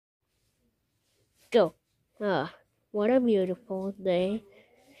Go. What a beautiful day.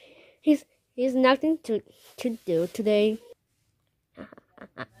 He's nothing to do today.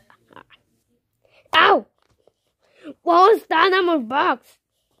 Ow! What was that on my box?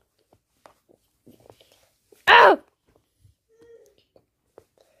 Ow!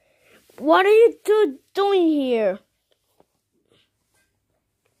 What are you two doing here?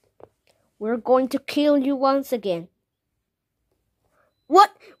 We're going to kill you once again.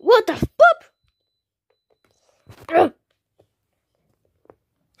 What the fuck?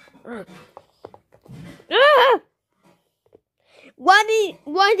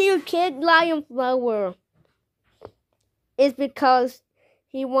 Why do you kill Lion Flower? It's because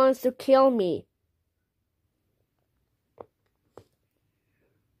he wants to kill me.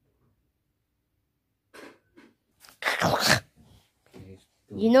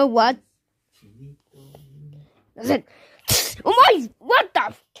 You know what? Listen. Oh my! What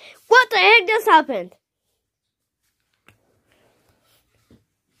the heck just happened?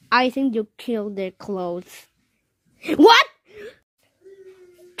 I think you killed their clothes. What?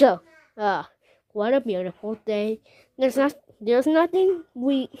 Go. What a beautiful day. There's nothing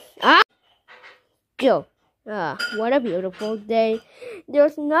we Go. What a beautiful day.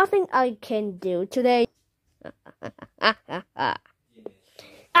 There's nothing I can do today.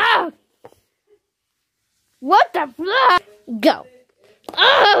 What the fuck? Go.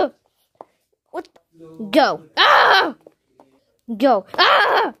 What? Go. Go.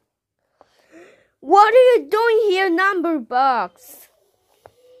 What are you doing here, number box?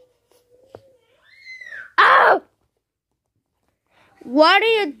 What are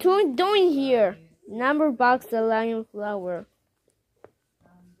you doing here? Number box, the Lion Flower.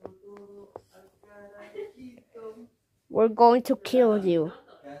 We're going to kill you.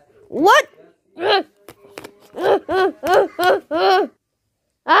 What?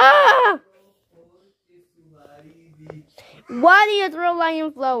 Why do you throw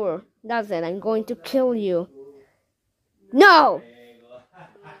Lion Flower? That's it, I'm going to kill you. No!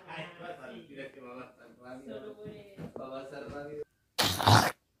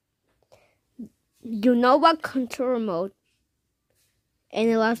 You know what control remote?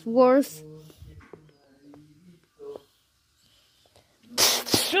 Any last words?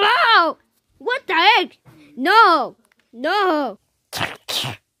 Wow! What the heck? No!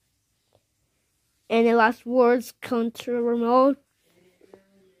 Any last words, control remote?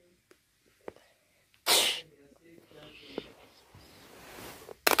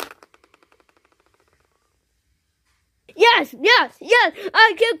 Yes! I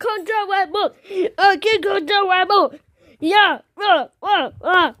can control remote. Yeah.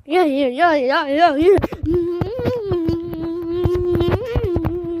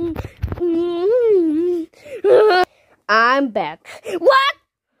 I'm back. What?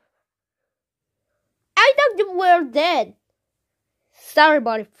 I thought you were dead. Sorry,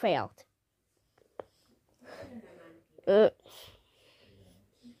 but it failed.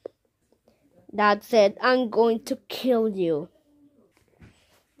 That's it. I'm going to kill you.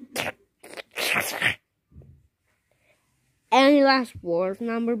 Any last words,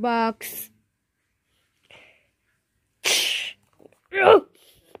 number box?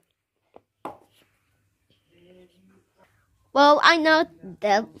 Well, I'm not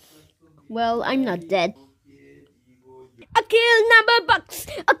dead. I kill number box.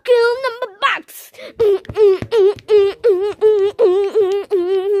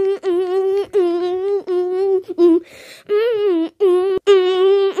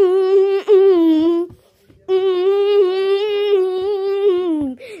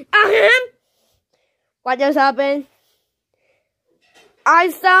 What just happened? I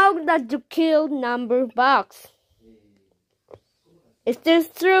saw that you killed number box. Is this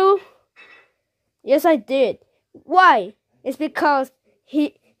true? Yes, I did. Why? It's because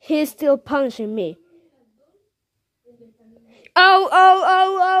he's still punching me. Oh.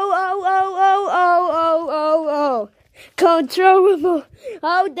 Control remote.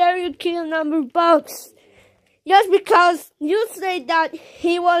 How dare you kill number box? Just because you say that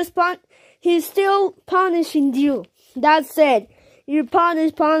he's still punishing you. That's it. You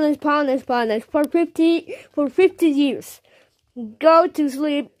punish for 50 years. Go to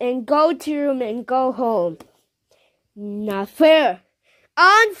sleep and go to your room and go home. Not fair.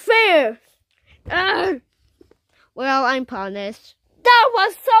 Unfair. Well, I'm punished. That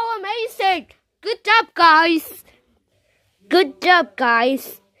was so amazing. Good job,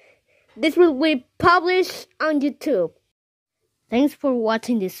 guys. This will be published on YouTube. Thanks for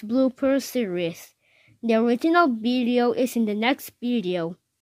watching this blooper series. The original video is in the next video.